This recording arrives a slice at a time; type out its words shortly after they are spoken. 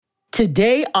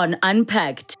Today on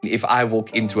Unpacked. If I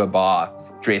walk into a bar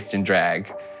dressed in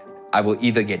drag, I will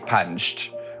either get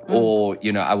punched or,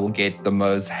 I will get the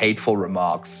most hateful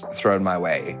remarks thrown my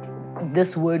way.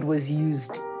 This word was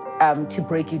used to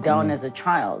break you down as a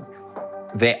child.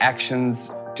 Their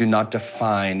actions do not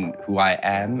define who I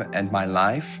am and my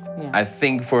life. Yeah. I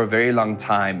think for a very long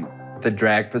time, the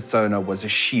drag persona was a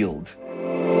shield.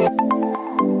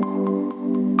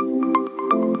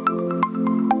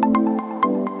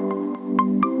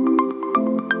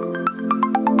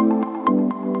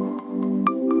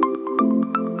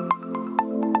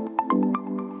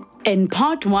 In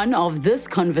part one of this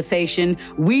conversation,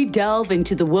 we delve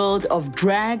into the world of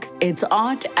drag, its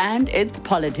art, and its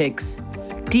politics.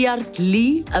 Tjaart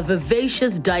Lee, a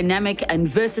vivacious, dynamic, and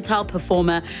versatile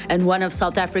performer and one of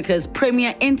South Africa's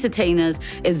premier entertainers,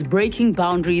 is breaking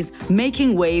boundaries,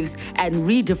 making waves, and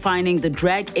redefining the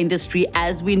drag industry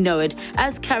as we know it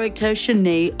as character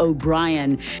Shanae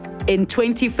O'Brien. In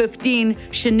 2015,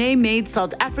 Shanae made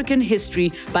South African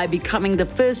history by becoming the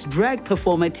first drag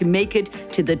performer to make it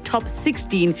to the top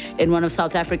 16 in one of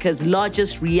South Africa's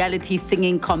largest reality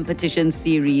singing competition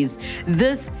series.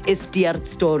 This is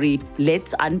Tjaart's story.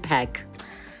 Let's unpack.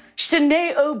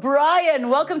 Shanae O'Brien,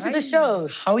 welcome to the show.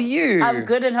 How are you? I'm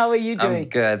good, and how are you doing? I'm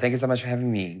good. Thank you so much for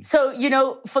having me.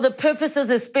 So, for the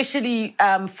purposes, especially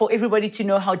for everybody to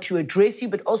know how to address you,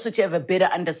 but also to have a better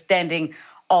understanding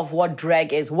of what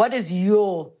drag is. What is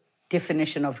your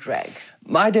definition of drag?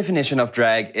 My definition of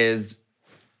drag is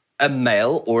a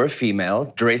male or a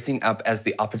female dressing up as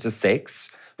the opposite sex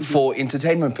for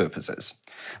entertainment purposes.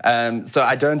 So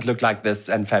I don't look like this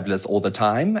and fabulous all the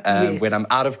time. Yes. When I'm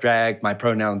out of drag, my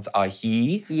pronouns are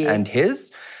he and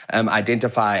his.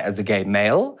 Identify as a gay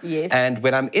male. Yes. And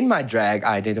when I'm in my drag,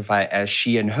 I identify as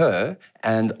she and her,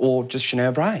 or just Shanae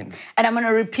O'Brien. And I'm going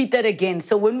to repeat that again.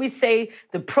 So when we say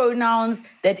the pronouns,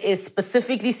 that is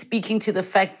specifically speaking to the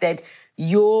fact that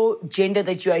your gender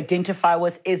that you identify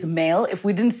with is male. If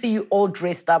we didn't see you all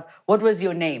dressed up, what was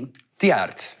your name?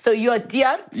 Tjaart. So you are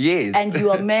Tjaart, yes. And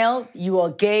you are male, you are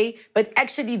gay, but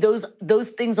actually those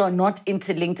things are not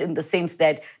interlinked in the sense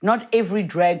that not every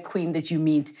drag queen that you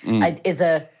meet is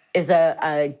a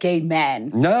gay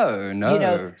man.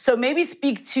 No. So maybe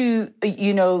speak to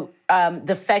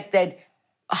the fact that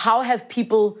how have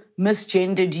people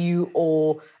misgendered you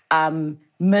or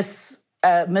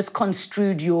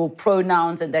misconstrued your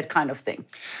pronouns and that kind of thing?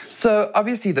 So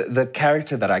obviously the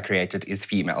character that I created is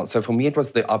female. So for me, it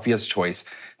was the obvious choice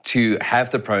to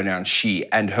have the pronouns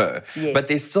she and her. Yes. But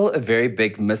there's still a very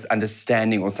big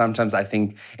misunderstanding, or sometimes I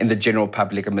think in the general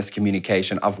public, a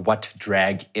miscommunication of what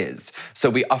drag is. So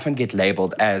we often get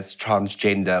labeled as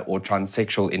transgender or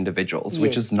transsexual individuals,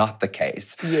 which is not the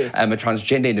case. Yes. A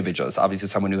transgender individual is obviously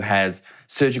someone who has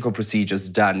surgical procedures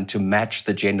done to match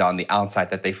the gender on the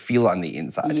outside that they feel on the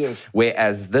inside. Yes.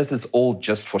 Whereas this is all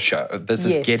just for show. This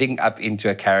is getting up into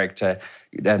a character,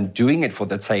 doing it for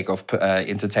the sake of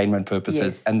entertainment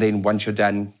purposes, and then once you're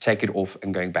done, take it off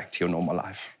and going back to your normal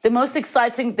life. The most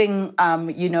exciting thing,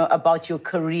 about your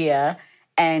career,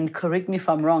 and correct me if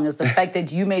I'm wrong, is the fact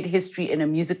that you made history in a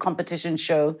music competition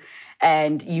show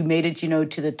and you made it,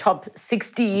 to the top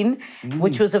 16,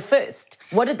 which was a first.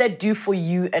 What did that do for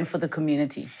you and for the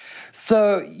community?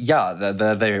 So,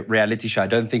 the reality show, I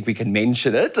don't think we can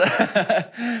mention it,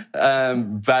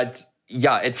 but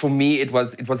for me, it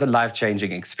was a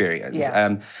life-changing experience.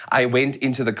 Yeah. I went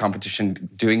into the competition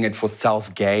doing it for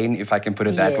self-gain, if I can put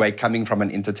it that way, coming from an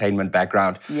entertainment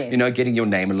background, getting your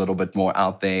name a little bit more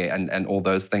out there and all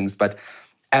those things. But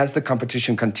as the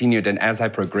competition continued and as I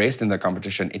progressed in the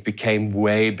competition, it became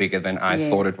way bigger than I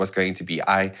thought it was going to be.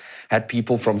 I had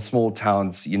people from small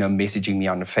towns, messaging me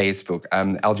on Facebook,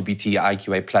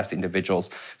 LGBTIQA plus individuals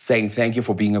saying, thank you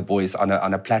for being a voice on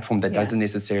a platform that doesn't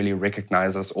necessarily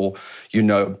recognize us or,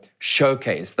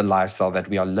 showcase the lifestyle that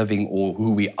we are living or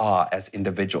who we are as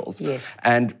individuals. Yes.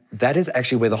 And that is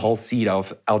actually where the whole seed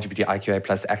of LGBTIQA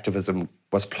plus activism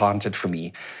was planted for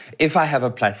me. If I have a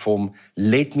platform,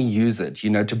 let me use it,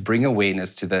 to bring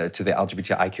awareness to the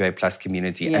LGBTIQA plus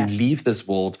community and leave this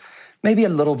world maybe a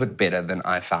little bit better than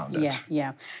I found it.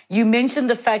 Yeah. You mentioned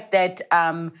the fact that,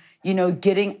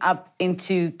 getting up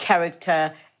into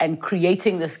character and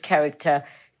creating this character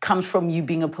comes from you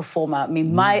being a performer. I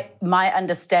mean, my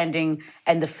understanding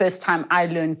and the first time I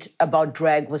learned about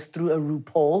drag was through a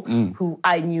RuPaul, who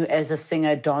I knew as a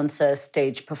singer, dancer,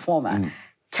 stage performer.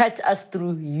 Chat us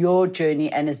through your journey,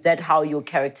 and is that how your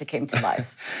character came to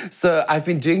life? So I've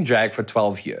been doing drag for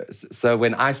 12 years. So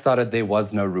when I started, there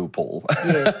was no RuPaul.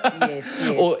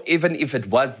 Yes. Or even if it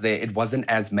was there, it wasn't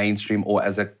as mainstream or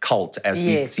as a cult as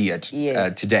we see it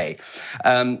today.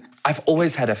 I've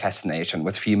always had a fascination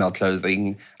with female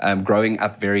clothing. Growing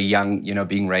up very young,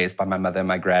 being raised by my mother and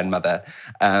my grandmother,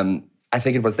 I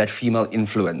think it was that female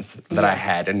influence that I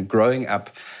had. And growing up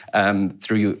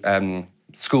through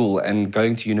school and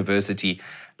going to university,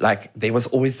 like there was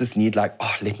always this need, like,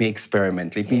 oh, let me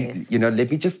experiment, let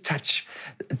me just touch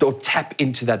or tap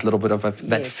into that little bit of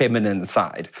that feminine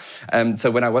side.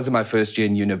 So when I was in my first year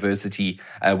in university,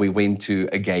 we went to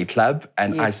a gay club,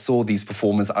 and I saw these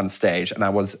performers on stage, and I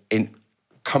was in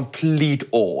complete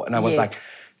awe, and I was like,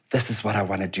 this is what I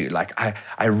want to do. Like,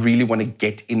 I really want to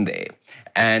get in there.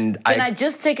 And Can I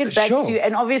just take it back to you?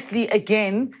 And obviously,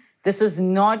 again, this is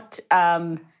not...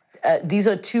 these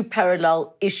are two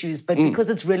parallel issues, but because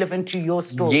it's relevant to your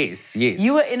story. Yes.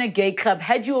 You were in a gay club.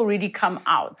 Had you already come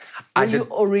out? Were you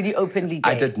already openly gay?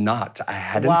 I did not. I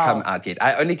hadn't come out yet.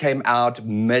 I only came out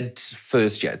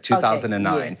mid-first year,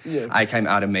 2009. Okay. Yes. I came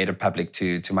out and made it public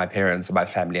to my parents and my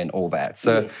family and all that.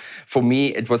 So for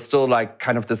me, it was still like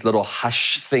kind of this little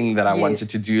hush thing that I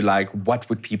wanted to do. Like, what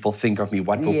would people think of me?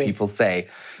 What will people say?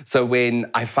 So when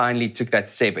I finally took that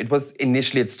step,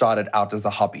 it started out as a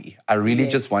hobby. I really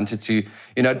just wanted to,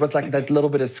 it was like that little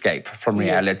bit escape from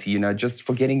reality, just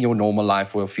forgetting your normal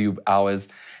life for a few hours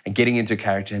and getting into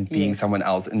character and being someone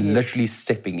else and literally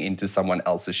stepping into someone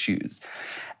else's shoes.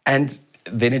 And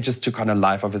then it just took on a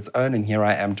life of its own, and here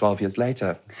I am 12 years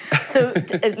later. So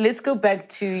let's go back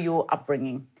to your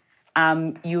upbringing.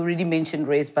 You already mentioned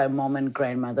raised by mom and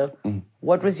grandmother.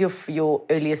 What was your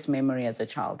earliest memory as a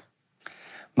child?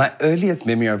 My earliest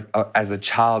memory as a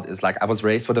child is like I was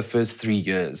raised for the first 3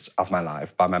 years of my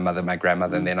life by my mother, my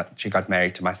grandmother, and then she got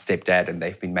married to my stepdad, and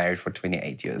they've been married for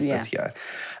 28 years this year.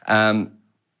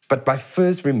 But my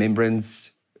first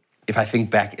remembrance, if I think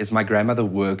back, is my grandmother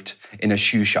worked in a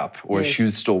shoe shop or a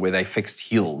shoe store where they fixed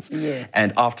heels.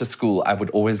 And after school, I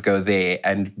would always go there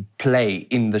and play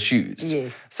in the shoes.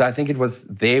 So I think it was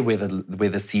there where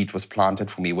the seed was planted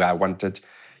for me, where I wanted,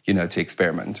 to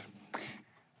experiment.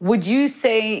 Would you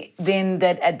say then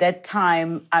that at that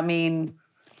time, I mean,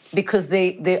 because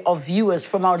they are viewers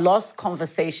from our last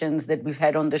conversations that we've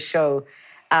had on the show,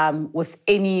 with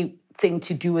anything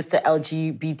to do with the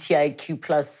LGBTIQ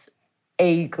plus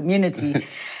A community,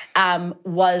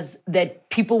 was that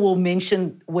people will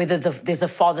mention whether there's a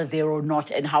father there or not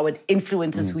and how it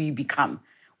influences who you become.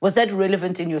 Was that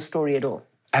relevant in your story at all?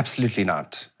 Absolutely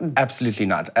not. Absolutely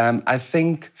not. I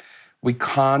think we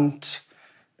can't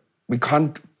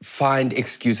find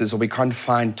excuses, or we can't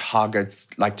find targets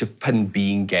like to pin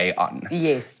being gay on.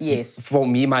 Yes. For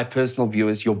me, my personal view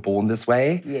is you're born this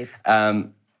way.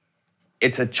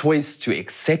 It's a choice to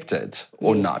accept it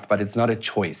or not, but it's not a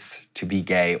choice to be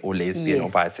gay or lesbian or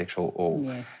bisexual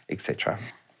or etc.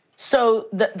 So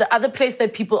the other place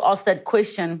that people ask that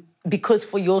question, because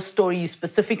for your story you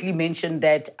specifically mentioned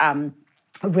that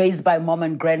raised by mom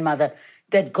and grandmother,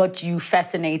 that got you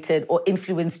fascinated or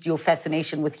influenced your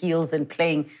fascination with heels and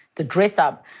playing the dress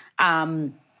up.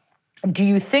 Do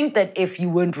you think that if you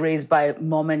weren't raised by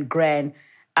mom and gran,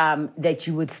 that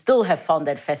you would still have found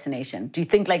that fascination? Do you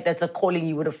think like that's a calling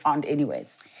you would have found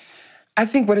anyways? I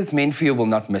think what is meant for you will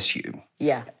not miss you.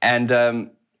 And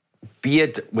be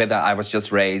it whether I was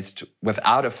just raised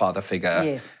without a father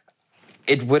figure,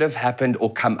 it would have happened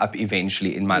or come up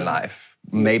eventually in my life.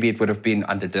 Maybe it would have been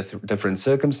under different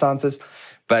circumstances,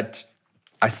 but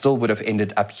I still would have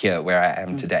ended up here where I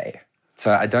am today.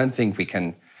 So I don't think we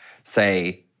can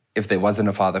say if there wasn't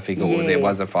a father figure or there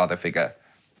was a father figure.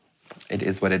 It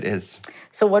is what it is.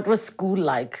 So what was school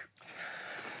like?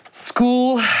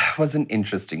 School was an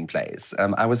interesting place.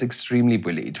 I was extremely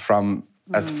bullied from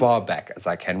as far back as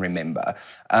I can remember.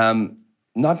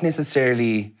 Not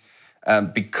necessarily...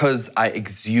 because I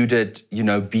exuded,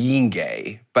 being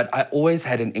gay, but I always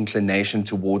had an inclination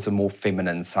towards a more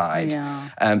feminine side.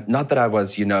 Not that I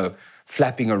was,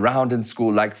 flapping around in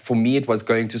school. Like, for me, it was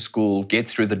going to school, get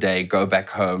through the day, go back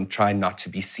home, try not to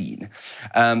be seen.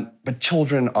 But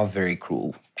children are very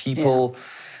cruel. People,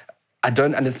 I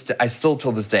don't understand, I still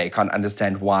till this day can't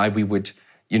understand why we would,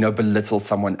 belittle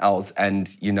someone else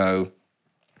and,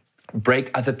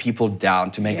 break other people down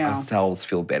to make ourselves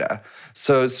feel better.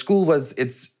 So school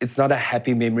it's not a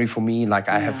happy memory for me. Like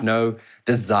I have no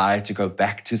desire to go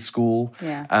back to school.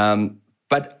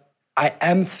 But I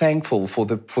am thankful for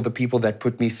the people that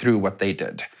put me through what they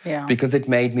did. Yeah. Because it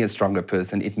made me a stronger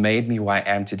person. It made me who I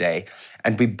am today.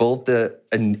 And we built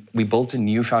a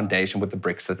new foundation with the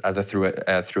bricks that other threw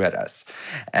at us.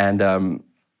 And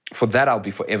for that, I'll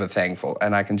be forever thankful.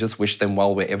 And I can just wish them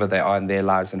well wherever they are in their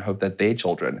lives and hope that their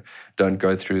children don't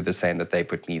go through the same that they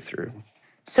put me through.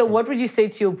 So what would you say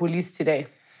to your bullies today?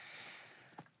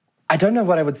 I don't know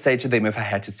what I would say to them if I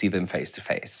had to see them face to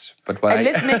face.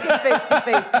 Let's make it face to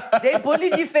face. They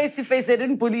bullied you face to face. They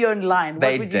didn't bully you online.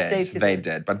 What would you say to them? They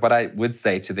did. But what I would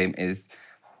say to them is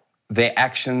their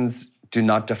actions do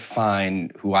not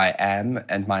define who I am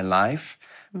and my life,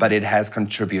 but it has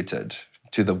contributed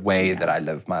to the way that I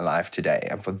live my life today.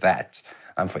 And for that,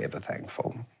 I'm forever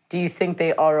thankful. Do you think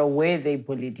they are aware they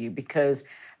bullied you? Because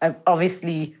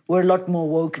obviously, we're a lot more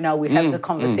woke now. We have the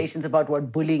conversations about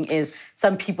what bullying is.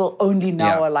 Some people only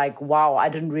now are like, wow, I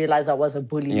didn't realize I was a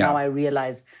bully. Now I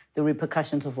realize the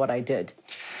repercussions of what I did.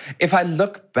 If I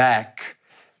look back,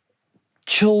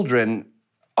 children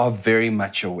are very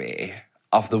much aware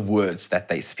of the words that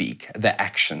they speak, the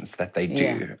actions that they do.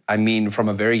 Yeah. I mean, from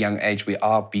a very young age, we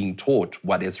are being taught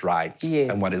what is right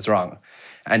and what is wrong.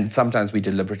 And sometimes we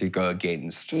deliberately go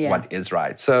against what is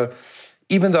right. So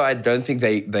even though I don't think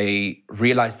they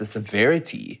realize the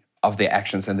severity of their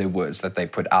actions and their words that they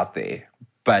put out there,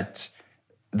 but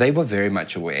they were very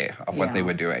much aware of what they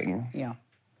were doing. Yeah.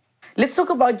 Let's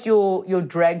talk about your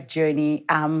drag journey.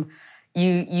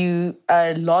 You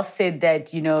last said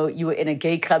that, you were in a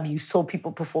gay club, you saw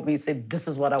people performing, you said, this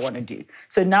is what I want to do.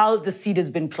 So now the seed has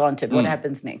been planted. What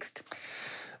happens next?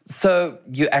 So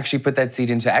you actually put that seed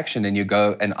into action and you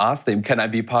go and ask them, can I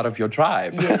be part of your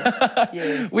tribe?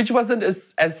 Yes. Which wasn't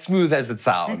as smooth as it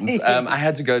sounds. I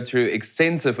had to go through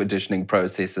extensive auditioning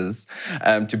processes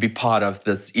to be part of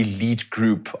this elite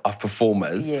group of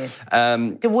performers. Yes.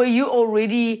 Were you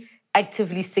already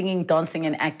actively singing, dancing,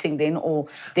 and acting then, or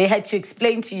they had to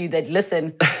explain to you that,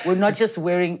 listen, we're not just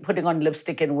putting on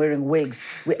lipstick and wearing wigs,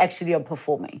 we actually are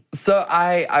performing? So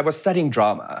I was studying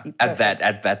drama at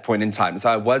that point in time. So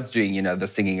I was doing, the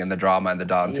singing and the drama and the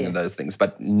dancing and those things,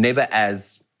 but never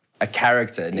as a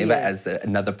character, never as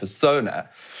another persona.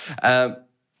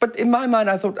 But in my mind,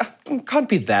 I thought, it can't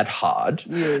be that hard.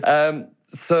 Yes.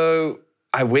 So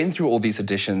I went through all these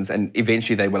auditions and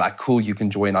eventually they were like, cool, you can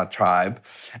join our tribe.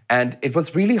 And it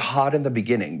was really hard in the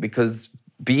beginning because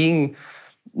being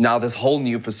now this whole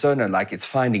new persona, like it's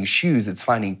finding shoes, it's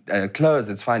finding clothes,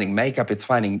 it's finding makeup, it's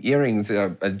finding earrings,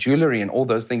 jewelry and all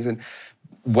those things. And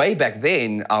way back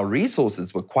then, our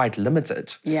resources were quite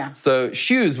limited. Yeah. So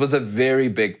shoes was a very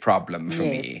big problem for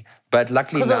me. But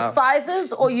luckily because of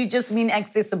sizes, or you just mean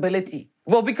accessibility?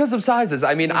 Well, because of sizes.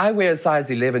 I mean, I wear a size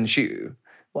 11 shoe.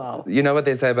 Wow. You know what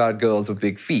they say about girls with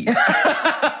big feet?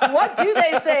 What do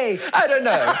they say? I don't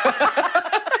know.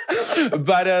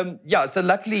 But so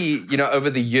luckily, over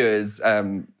the years,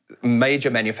 major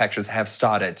manufacturers have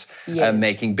started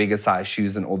making bigger size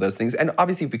shoes and all those things. And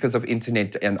obviously because of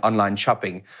internet and online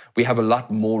shopping, we have a lot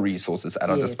more resources at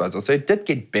our disposal. So it did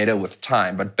get better with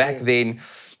time. But back then,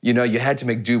 you had to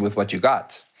make do with what you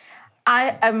got.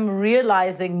 I am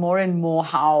realizing more and more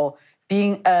how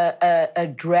being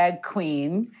a drag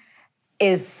queen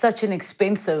is such an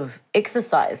expensive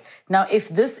exercise. Now, if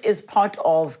this is part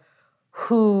of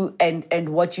who and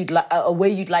what you'd like, a way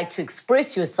you'd like to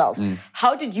express yourself,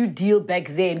 how did you deal back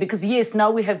then? Because yes, now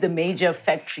we have the major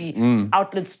factory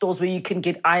outlet stores where you can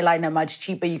get eyeliner much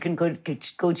cheaper. You can go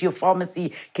to your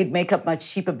pharmacy, get makeup much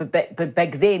cheaper. But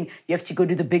back then, you have to go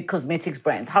to the big cosmetics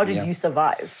brands. How did you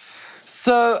survive?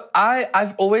 So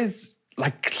I've always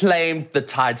claimed the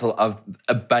title of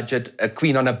a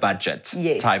queen on a budget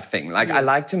type thing. I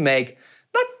like to make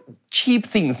not cheap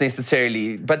things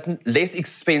necessarily, but less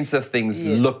expensive things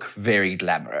look very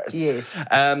glamorous. Yes.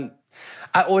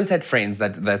 I always had friends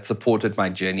that supported my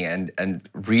journey and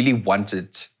really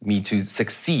wanted me to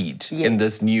succeed in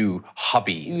this new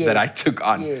hobby that I took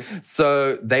on. Yes.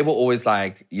 So they were always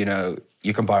like,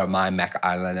 you can borrow my MAC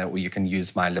eyeliner or you can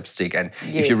use my lipstick. And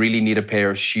if you really need a pair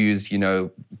of shoes,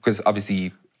 because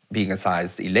obviously being a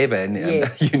size 11,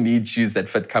 you need shoes that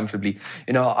fit comfortably.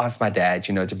 I'll ask my dad,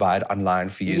 to buy it online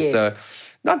for you. Yes. So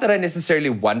not that I necessarily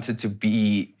wanted to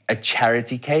be a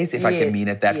charity case, if I can mean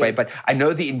it that way, but I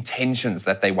know the intentions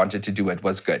that they wanted to do it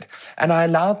was good. And I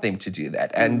allowed them to do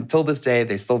that. And till this day,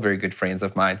 they're still very good friends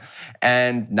of mine.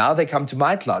 And now they come to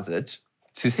my closet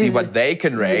to see what they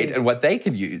can rate and what they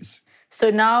can use. So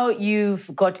now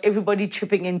you've got everybody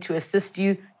chipping in to assist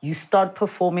you. You start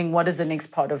performing. What is the next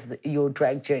part of your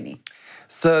drag journey?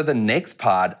 So the next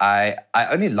part, I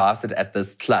only lasted at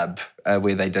this club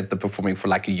where they did the performing for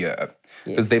like a year.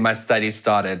 because then my studies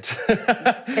started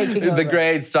taking over. The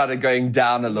grades started going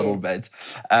down a little bit.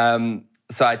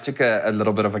 So I took a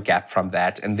little bit of a gap from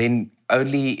that. And then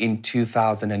only in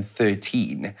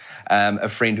 2013, a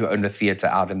friend who owned a theatre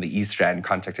out in the East Rand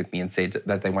contacted me and said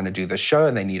that they want to do the show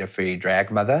and they need a fairy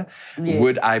drag mother.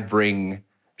 Would I bring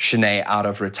Shanae out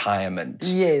of retirement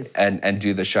and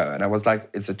do the show? And I was like,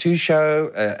 it's a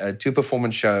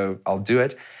two-performance show. I'll do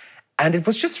it. And it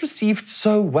was just received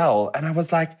so well. And I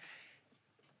was like,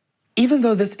 even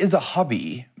though this is a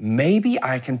hobby, maybe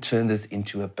I can turn this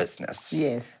into a business.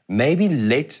 Yes. Maybe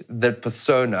let the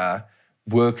persona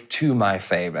work to my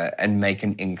favor and make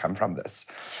an income from this.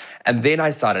 And then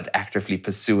I started actively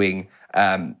pursuing,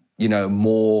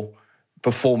 more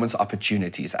performance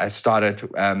opportunities. I started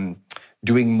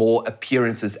doing more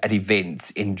appearances at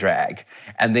events in drag.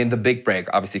 And then the big break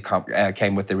obviously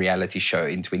came with the reality show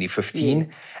in 2015. Yes.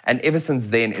 And ever since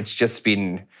then, it's just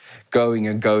been going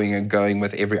and going and going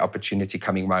with every opportunity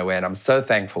coming my way. And I'm so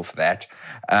thankful for that.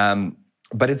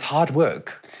 But it's hard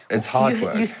work. It's hard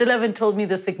work. You still haven't told me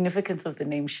the significance of the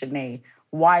name Shanae.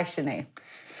 Why Shanae?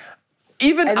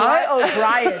 Why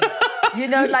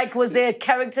O'Brien? Was there a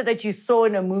character that you saw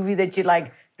in a movie that you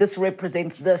like, this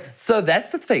represents this? So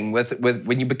that's the thing with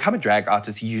when you become a drag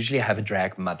artist, you usually have a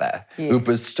drag mother who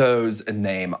bestows a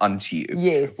name onto you.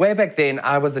 Yes. Way back then,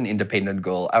 I was an independent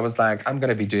girl. I was like, I'm going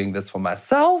to be doing this for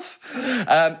myself.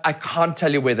 I can't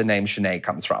tell you where the name Shanae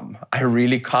comes from. I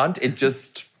really can't. It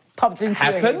just popped into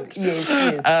happened. Your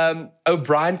head. Yes.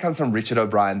 O'Brien comes from Richard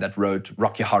O'Brien that wrote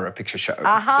Rocky Horror Picture Show.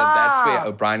 Aha! So that's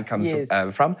where O'Brien comes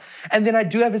from. And then I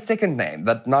do have a second name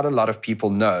that not a lot of people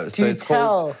know. So it's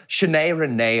called Shanae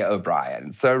Renee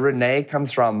O'Brien. So Renee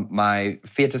comes from my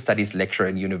theatre studies lecturer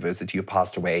in university who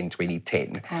passed away in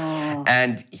 2010. Oh.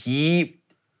 And he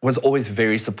was always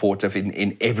very supportive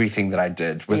in everything that I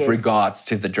did with regards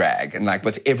to the drag. And like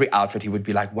with every outfit, he would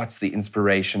be like, what's the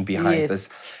inspiration behind this?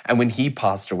 And when he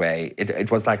passed away, it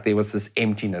was like there was this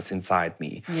emptiness inside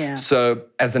me. Yeah. So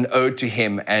as an ode to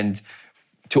him and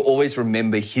to always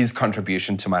remember his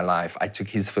contribution to my life, I took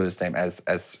his first name as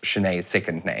Shanae's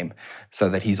second name so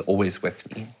that he's always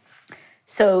with me.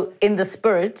 So in the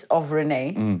spirit of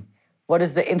Renee, what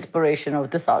is the inspiration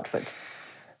of this outfit?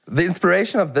 The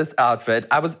inspiration of this outfit,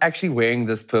 I was actually wearing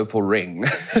this purple ring.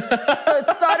 So it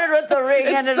started with the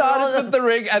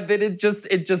ring and then it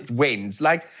just went.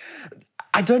 Like,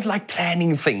 I don't like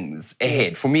planning things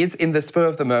ahead. Yes. For me, it's in the spur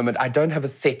of the moment. I don't have a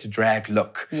set drag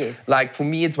look. Yes. Like, for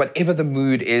me, it's whatever the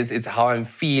mood is. It's how I'm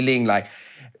feeling. Like,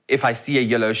 if I see a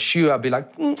yellow shoe, I'll be like,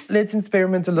 let's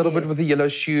experiment a little bit with the yellow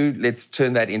shoe. Let's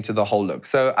turn that into the whole look.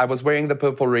 So I was wearing the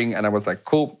purple ring and I was like,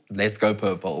 cool, let's go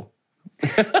purple.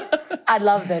 I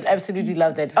love that. Absolutely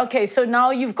love that. Okay, so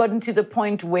now you've gotten to the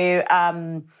point where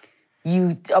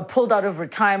you are pulled out of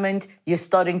retirement, you're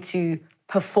starting to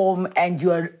perform, and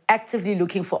you're actively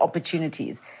looking for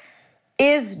opportunities.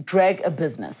 Is drag a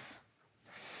business?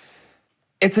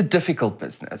 It's a difficult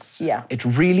business. Yeah. It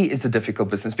really is a difficult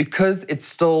business because it's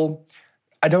still,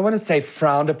 I don't want to say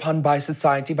frowned upon by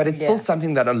society, but it's still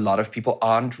something that a lot of people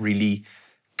aren't really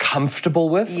comfortable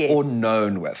with or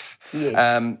known with.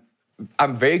 Yes.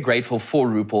 I'm very grateful for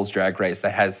RuPaul's Drag Race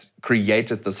that has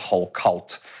created this whole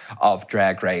cult of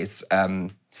Drag Race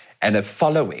and a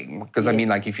following. Because, I mean,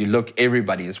 like, if you look,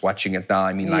 everybody is watching it now.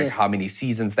 I mean, like, how many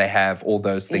seasons they have, all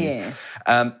those things. Yes.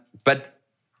 But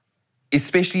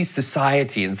especially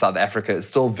society in South Africa is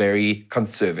still very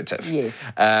conservative. Yes.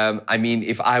 I mean,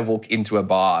 if I walk into a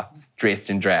bar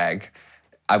dressed in drag,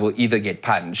 I will either get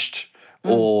punched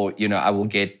or, I will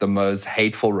get the most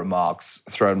hateful remarks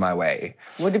thrown my way.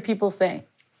 What do people say?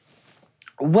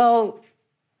 Well,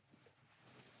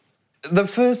 the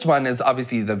first one is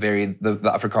obviously the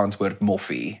Afrikaans word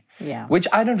moffie, which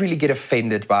I don't really get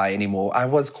offended by anymore. I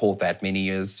was called that many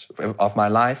years of my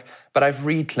life, but I've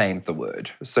reclaimed the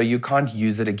word. So you can't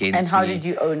use it against me. And how did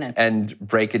you own it? And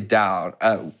break it down.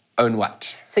 Own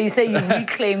what? So you say you've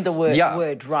reclaimed the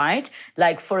word, right?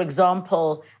 Like, for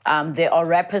example, there are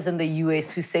rappers in the US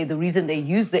who say the reason they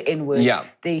use the N-word,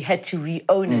 they had to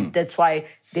re-own it. That's why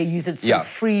they use it so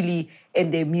freely in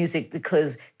their music,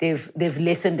 because they've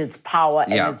lessened its power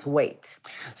and its weight.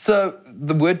 So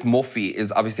the word moffie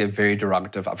is obviously a very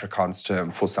derogative Afrikaans term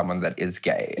for someone that is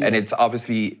gay. Yes. And it's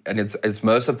obviously, it's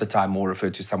most of the time more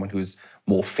referred to someone who's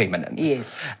more feminine.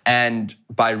 Yes. And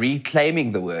by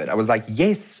reclaiming the word, I was like,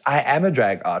 yes, I am a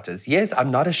drag artist. Yes,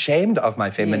 I'm not ashamed of my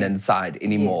feminine side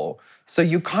anymore. Yes. So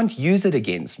you can't use it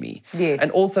against me. Yes.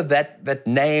 And also that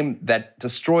name that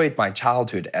destroyed my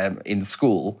childhood in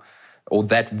school, or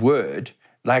that word,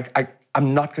 like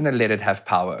I'm not going to let it have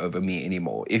power over me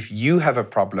anymore. If you have a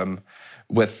problem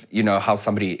with, how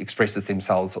somebody expresses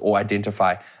themselves or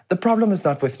identify. The problem is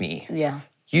not with me. Yeah.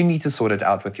 You need to sort it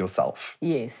out with yourself.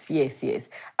 Yes.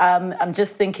 I'm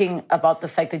just thinking about the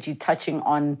fact that you're touching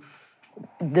on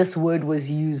this word was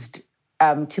used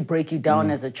to break you down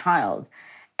as a child.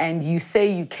 And you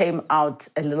say you came out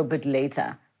a little bit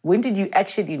later. When did you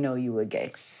actually know you were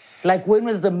gay? Like, when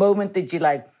was the moment that you're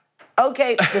like,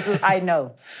 okay, I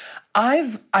know?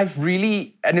 I've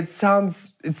really, and it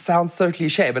sounds so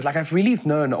cliche, but like I've really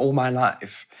known all my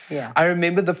life. Yeah. I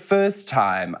remember the first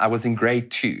time I was in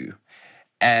grade 2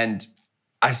 and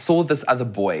I saw this other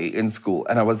boy in school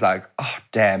and I was like, oh,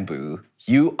 damn, boo,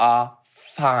 you are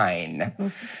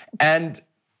fine. And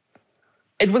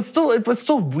it was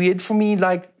still weird for me,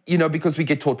 like, because we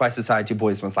get taught by society,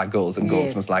 boys must like girls and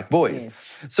girls must like boys. Yes.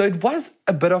 So it was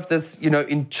a bit of this,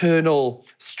 internal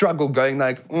struggle going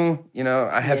like,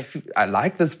 I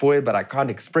like this boy, but I can't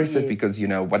express it because,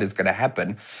 what is going to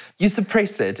happen? You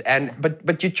suppress it,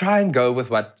 but you try and go with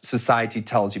what society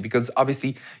tells you, because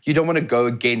obviously you don't want to go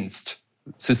against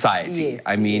society.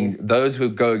 Those who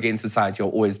go against society are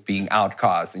always being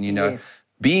outcast and,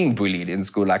 being bullied in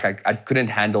school, like I couldn't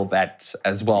handle that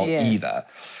as well either.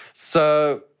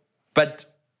 So, but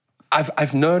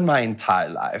I've known my entire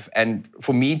life. And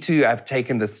for me to have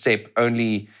taken the step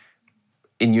only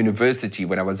in university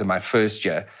when I was in my first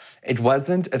year, it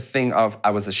wasn't a thing of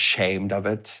I was ashamed of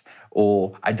it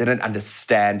or I didn't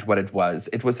understand what it was.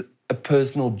 It was a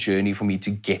personal journey for me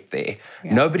to get there.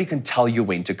 Yeah. Nobody can tell you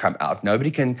when to come out. Nobody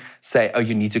can say, oh,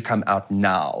 you need to come out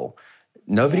now.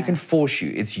 Nobody can force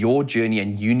you. It's your journey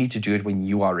and you need to do it when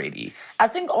you are ready. I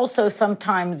think also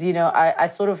sometimes, I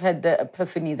sort of had the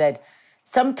epiphany that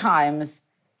sometimes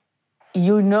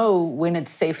when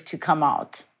it's safe to come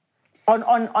out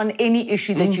on any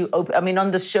issue that you open. I mean,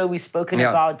 on the show we've spoken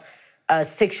about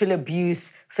sexual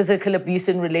abuse, physical abuse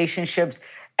in relationships,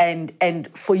 and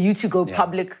for you to go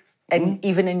public and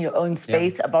even in your own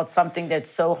space about something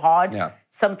that's so hard,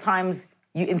 sometimes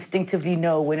you instinctively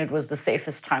know when it was the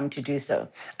safest time to do so.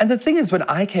 And the thing is, when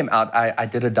I came out, I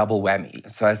did a double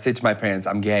whammy. So I said to my parents,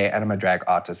 I'm gay and I'm a drag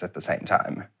artist at the same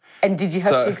time. And did you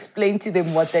have to explain to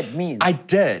them what that means? I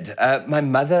did. My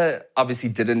mother obviously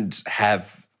didn't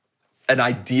have an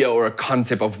idea or a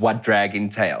concept of what drag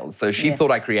entails. So she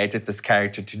thought I created this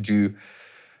character to do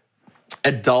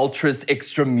adulterous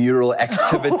extramural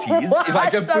activities. If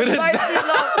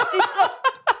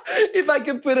I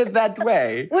can put it that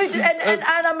way. And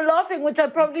I'm laughing, which I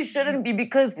probably shouldn't be,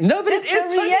 because no, but it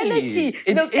is the reality.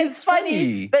 It's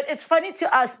funny. But it's funny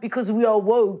to us because we are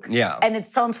woke and it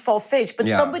sounds far-fetched. But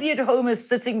somebody at home is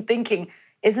sitting thinking,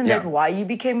 isn't that why you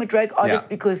became a drag artist?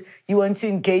 Because you want to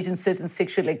engage in certain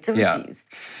sexual activities.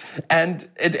 Yeah. And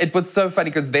it was so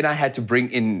funny because then I had to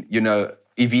bring in,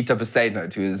 Evita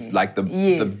Besaidnout, who is like the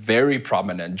very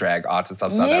prominent drag artist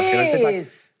of South Africa. And I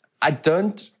said,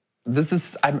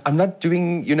 I'm not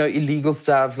doing, illegal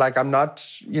stuff. Like, I'm not,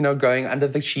 going under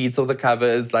the sheets or the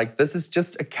covers. Like, this is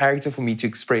just a character for me to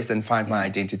express and find my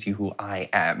identity, who I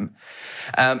am.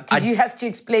 Did you have to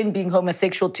explain being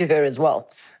homosexual to her as well?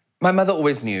 My mother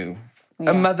always knew.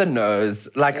 A mother knows.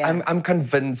 Like, I'm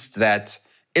convinced that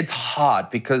it's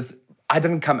hard because I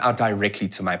didn't come out directly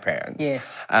to my parents.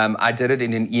 Yes. I did it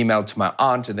in an email to my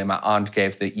aunt, and then my aunt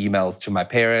gave the emails to my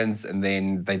parents, and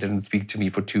then they didn't speak to me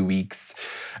for 2 weeks.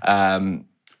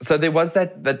 So there was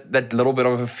that little bit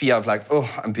of a fear of like, oh,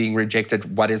 I'm being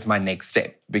rejected. What is my next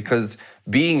step? Because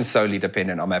being solely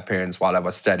dependent on my parents while I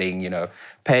was studying,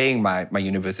 paying my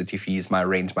university fees, my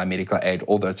rent, my medical aid,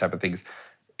 all those type of things.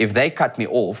 If they cut me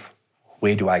off,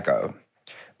 where do I go?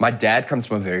 My dad comes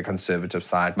from a very conservative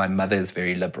side. My mother is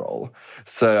very liberal.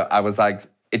 So I was like,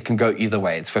 it can go either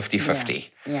way. It's 50-50.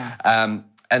 Yeah.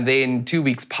 And then 2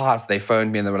 weeks passed, they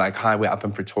phoned me and they were like, hi, we're up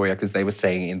in Pretoria, because they were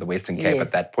staying in the Western Cape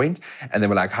at that point. And they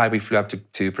were like, hi, we flew up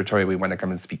to Pretoria. We want to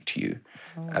come and speak to you.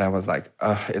 And I was like,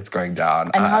 oh, it's going down.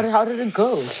 And how did it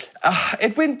go?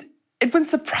 It went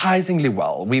surprisingly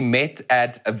well. We met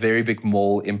at a very big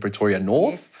mall in Pretoria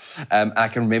North. Yes. I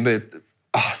can remember it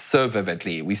so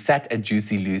vividly. We sat at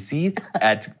Juicy Lucy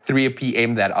at 3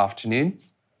 p.m. that afternoon.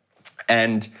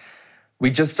 And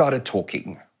we just started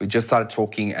talking.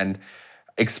 And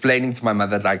explaining to my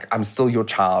mother, like, I'm still your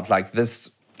child. Like,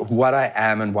 this, what I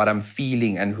am and what I'm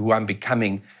feeling and who I'm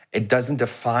becoming, it doesn't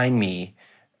define me.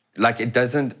 Like,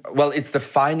 it's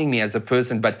defining me as a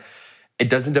person, but it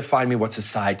doesn't define me what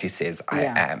society says I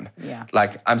am. Yeah.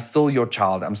 Like, I'm still your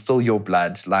child. I'm still your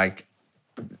blood. Like,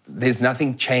 there's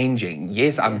nothing changing.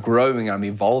 Yes, I'm growing, I'm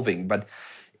evolving, but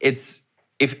it's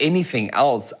if anything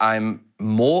else, I'm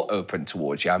more open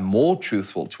towards you. I'm more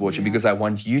truthful towards you because I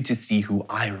want you to see who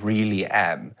I really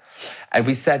am. And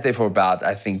we sat there for about,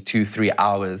 I think, 2-3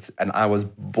 hours, and I was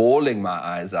bawling my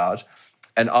eyes out.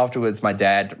 And afterwards, my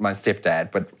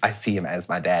stepdad, but I see him as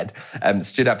my dad,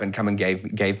 stood up and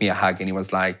gave me a hug. And he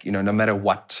was like, no matter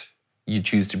what you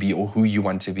choose to be or who you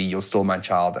want to be, you're still my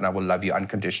child and I will love you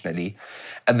unconditionally.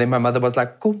 And then my mother was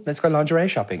like, cool, let's go lingerie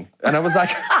shopping. And I was like,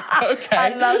 okay. I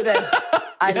love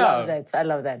that. I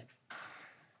love that.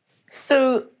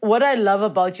 So what I love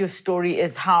about your story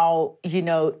is how,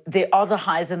 there are the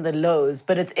highs and the lows,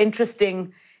 but it's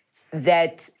interesting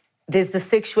that there's the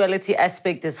sexuality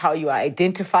aspect, there's how you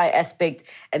identify aspect,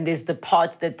 and there's the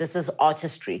part that this is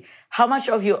artistry. How much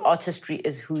of your artistry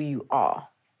is who you are?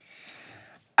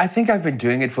 I think I've been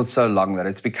doing it for so long that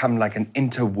it's become like an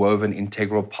interwoven,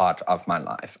 integral part of my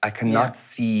life. I cannot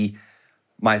see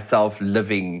myself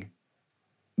living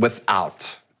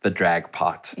without the drag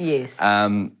part. Yes.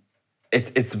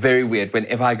 It's very weird.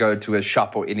 Whenever I go to a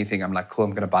shop or anything, I'm like, cool,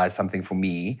 I'm going to buy something for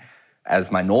me as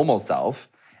my normal self.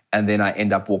 And then I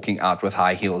end up walking out with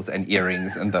high heels and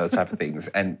earrings and those type of things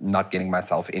and not getting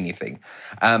myself anything.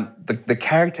 The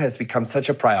character has become such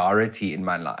a priority in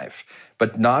my life,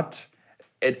 but not...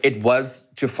 It was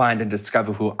to find and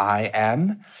discover who I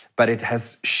am, but it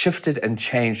has shifted and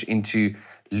changed into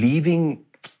leaving,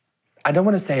 I don't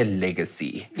want to say a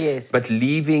legacy, but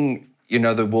leaving,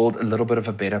 the world a little bit of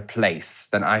a better place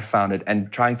than I found it,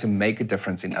 and trying to make a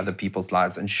difference in other people's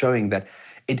lives and showing that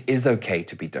it is okay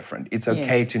to be different. It's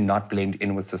okay to not blend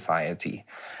in with society.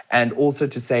 And also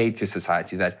to say to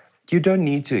society that you don't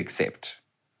need to accept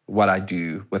what I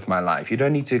do with my life. You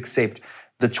don't need to accept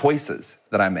the choices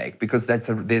that I make, because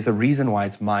there's a reason why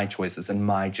it's my choices and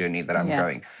my journey that I'm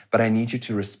going. But I need you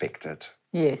to respect it.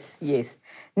 Yes.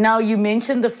 Now, you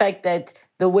mentioned the fact that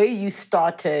the way you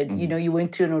started, you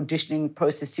went through an auditioning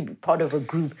process to be part of a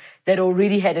group that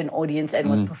already had an audience and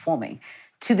was performing.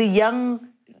 To the young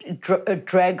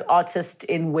drag artist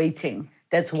in waiting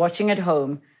that's watching at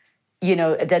home,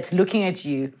 that's looking at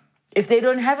you, if they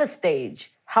don't have a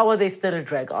stage, how are they still a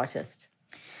drag artist?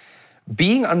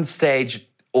 Being on stage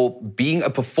or being a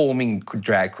performing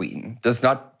drag queen does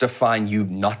not define you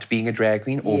not being a drag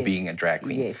queen or being a drag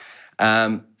queen. Yes.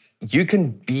 You can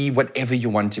be whatever you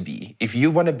want to be. If you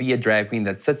want to be a drag queen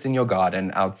that sits in your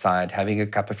garden outside having a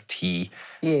cup of tea,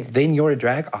 then you're a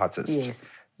drag artist. Yes.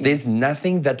 There's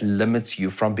nothing that limits you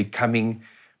from becoming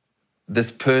this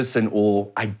person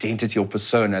or identity or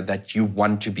persona that you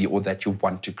want to be or that you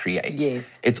want to create.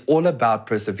 Yes. It's all about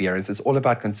perseverance. It's all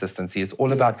about consistency. It's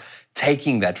all about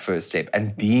taking that first step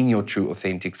and being your true,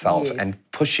 authentic self and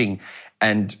pushing.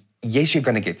 And yes, you're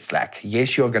going to get slack.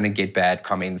 Yes, you're going to get bad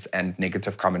comments and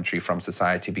negative commentary from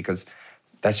society, because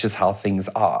that's just how things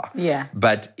are. Yeah.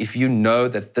 But if you know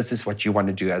that this is what you want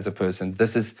to do as a person,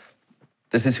 this is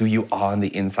who you are on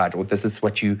the inside, or this is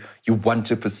what you want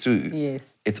to pursue.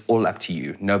 Yes. It's all up to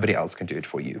you. Nobody else can do it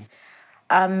for you.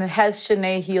 Has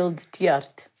Shanae healed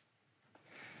Tjaart?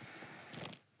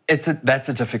 That's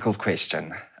a difficult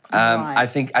question. I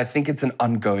think it's an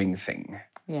ongoing thing.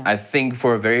 Yeah. I think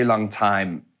for a very long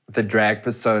time, the drag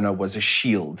persona was a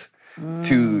shield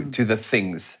to the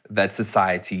things that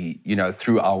society,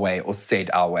 threw our way or said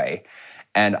our way.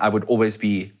 And I would always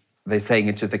be, they're saying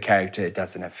it to the character, it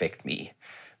doesn't affect me.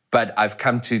 But I've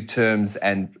come to terms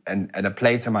and a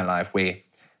place in my life where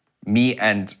me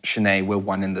and Shanae were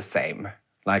one and the same.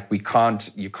 Like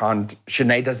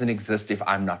Shanae doesn't exist if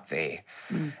I'm not there.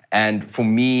 And for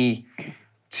me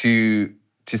to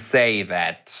say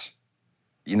that,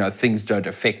 things don't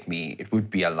affect me, it would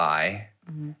be a lie.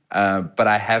 But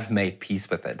I have made peace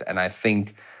with it. And I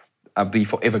think I'll be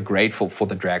forever grateful for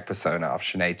the drag persona of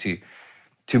Shanae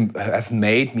to have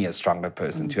made me a stronger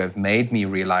person, to have made me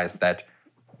realize that,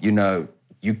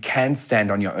 you can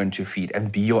stand on your own 2 feet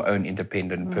and be your own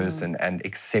independent person and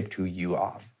accept who you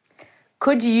are.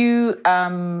 Could you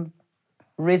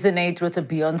resonate with a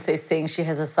Beyonce saying she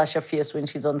has a Sasha Fierce when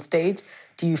she's on stage?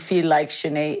 Do you feel like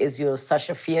Shanae is your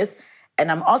Sasha Fierce?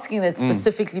 And I'm asking that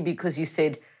specifically because you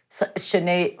said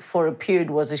Shanae for a period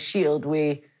was a shield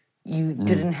where you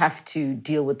didn't have to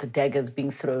deal with the daggers being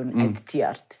thrown at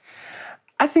Tjaart.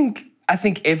 I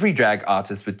think every drag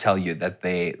artist would tell you that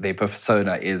their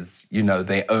persona is,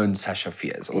 their own Sasha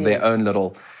Fierce or their own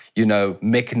little,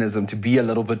 mechanism to be a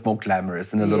little bit more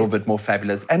glamorous and a little bit more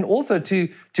fabulous, and also to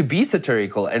be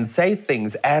satirical and say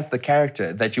things as the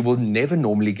character that you will never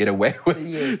normally get away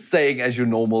with saying as your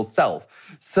normal self.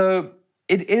 So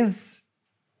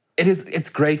it's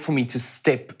great for me to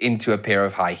step into a pair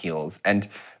of high heels and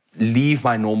leave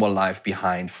my normal life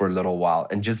behind for a little while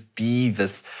and just be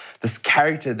this this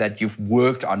character that you've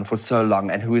worked on for so long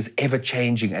and who is ever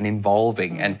changing and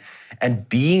evolving and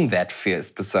being that fierce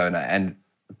persona and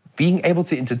being able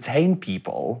to entertain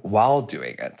people while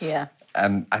doing it. Yeah.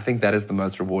 I think that is the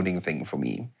most rewarding thing for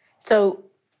me. So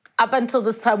up until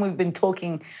this time, we've been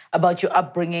talking about your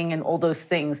upbringing and all those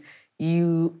things.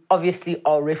 You obviously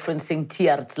are referencing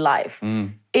Tjaart's life.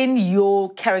 In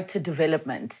your character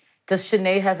development, does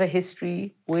Shanae have a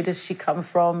history? Where does she come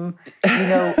from? You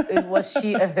know, was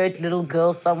she a hurt little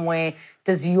girl somewhere?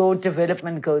 Does your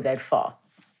development go that far?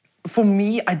 For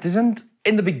me, I didn't.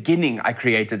 In the beginning, I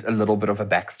created a little bit of a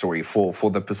backstory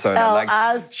for the persona. Tell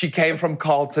us. She came from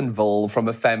Carltonville, from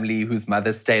a family whose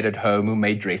mother stayed at home, who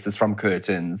made dresses from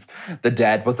curtains. The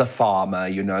dad was a farmer,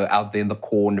 you know, out there in the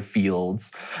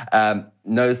cornfields.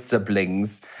 No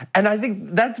siblings. And I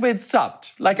think that's where it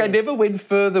stopped. Like, I never went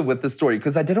further with the story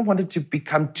because I didn't want it to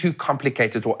become too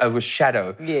complicated or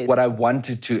overshadow what I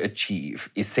wanted to achieve,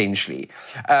 essentially.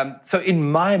 So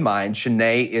in my mind,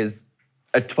 Shanae is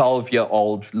a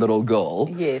 12-year-old little girl.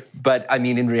 Yes. But, I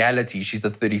mean, in reality, she's a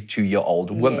 32-year-old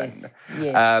woman.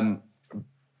 Yes.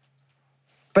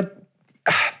 But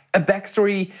a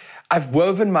backstory, I've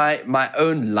woven my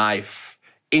own life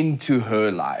into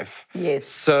her life. Yes.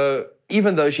 So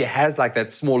even though she has, like,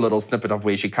 that small little snippet of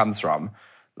where she comes from,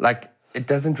 like, it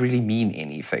doesn't really mean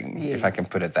anything, if I can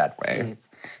put it that way. Yes.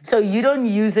 So you don't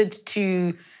use it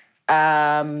to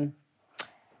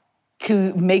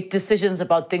make decisions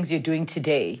about things you're doing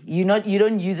today. You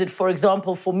don't use it, for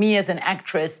example, for me as an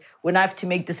actress, when I have to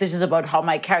make decisions about how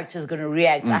my character is going to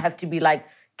react, I have to be like,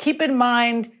 keep in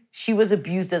mind, she was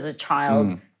abused as a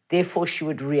child, therefore she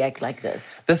would react like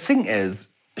this. The thing is,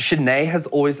 Shanae has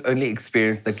always only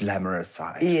experienced the glamorous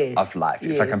side of life,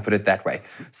 if I can put it that way.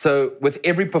 So with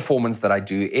every performance that I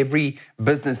do, every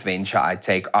business venture I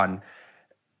take on,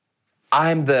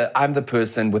 I'm the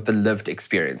person with the lived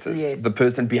experiences, the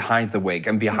person behind the wig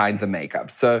and behind the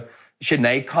makeup. So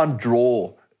Shanae can't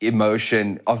draw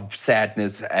emotion of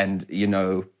sadness and, you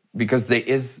know, because there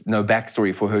is no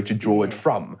backstory for her to draw it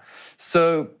from.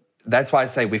 So that's why I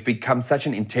say we've become such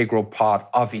an integral part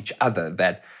of each other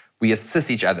that we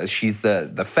assist each other. She's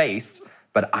the face,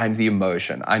 but I'm the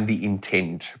emotion. I'm the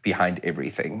intent behind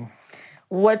everything.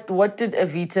 What did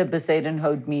Evita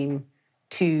Bezuidenhout mean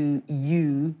to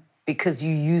you? Because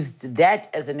you used that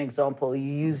as an example.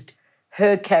 You used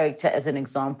her character as an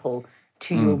example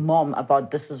to your mom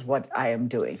about this is what I am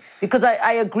doing. Because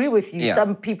I agree with you.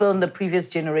 Some people in the previous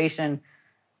generation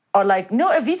are like,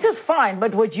 no, Evita's fine,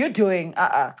 but what you're doing,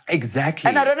 Exactly.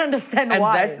 And I don't understand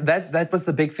why. That was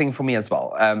the big thing for me as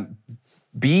well.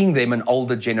 Being them an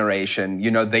older generation,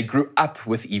 you know, they grew up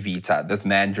with Evita, this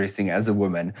man dressing as a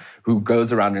woman who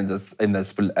goes around in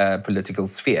this political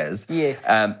spheres. Yes.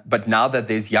 But now that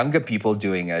there's younger people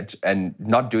doing it and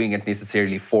not doing it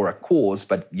necessarily for a cause,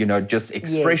 but, you know, just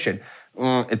expression,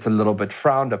 it's a little bit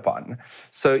frowned upon.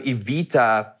 So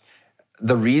Evita,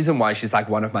 the reason why she's like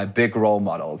one of my big role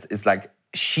models is like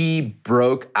she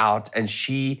broke out and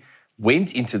she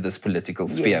went into this political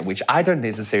sphere, which I don't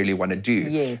necessarily want to do.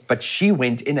 Yes. But she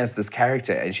went in as this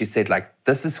character and she said, like,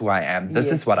 this is who I am.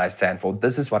 This is what I stand for.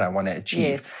 This is what I want to achieve.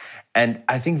 Yes. And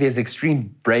I think there's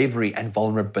extreme bravery and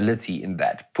vulnerability in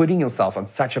that. Putting yourself on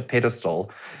such a pedestal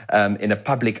in a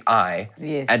public eye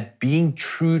and being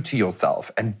true to yourself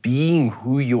and being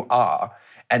who you are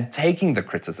and taking the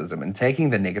criticism and taking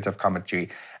the negative commentary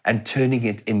and turning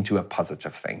it into a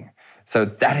positive thing. So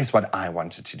that is what I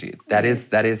wanted to do. That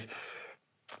is.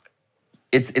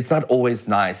 It's not always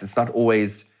nice. It's not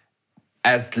always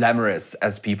as glamorous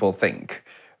as people think,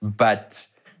 but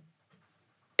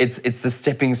it's the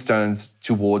stepping stones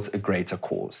towards a greater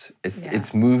cause.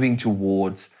 It's moving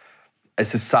towards a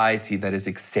society that is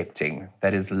accepting,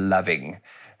 that is loving,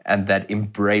 and that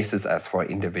embraces us for our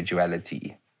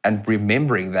individuality. And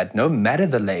remembering that no matter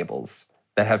the labels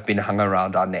that have been hung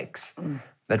around our necks,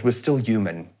 that we're still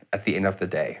human at the end of the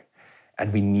day.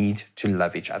 And we need to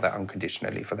love each other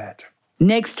unconditionally for that.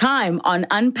 Next time on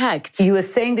Unpacked, you were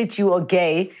saying that you are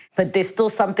gay, but there's still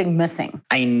something missing.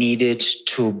 I needed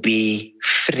to be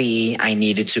free. I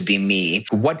needed to be me.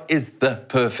 What is the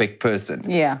perfect person?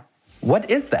 Yeah. What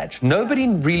is that? Nobody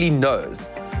really knows.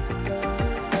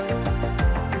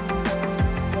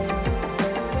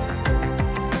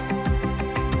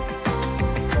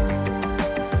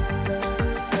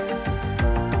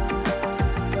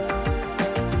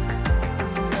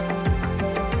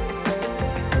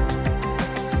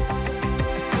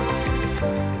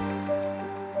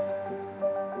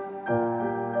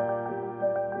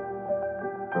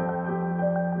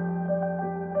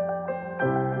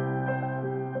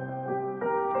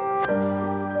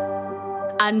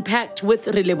 Unpacked with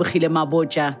Relebogile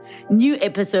Mabotja. New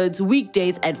episodes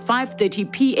weekdays at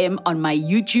 5:30 p.m. on my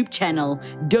YouTube channel.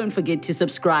 Don't forget to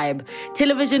subscribe.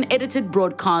 Television edited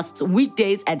broadcasts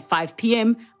weekdays at 5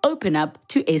 p.m. Open up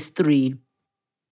to S3.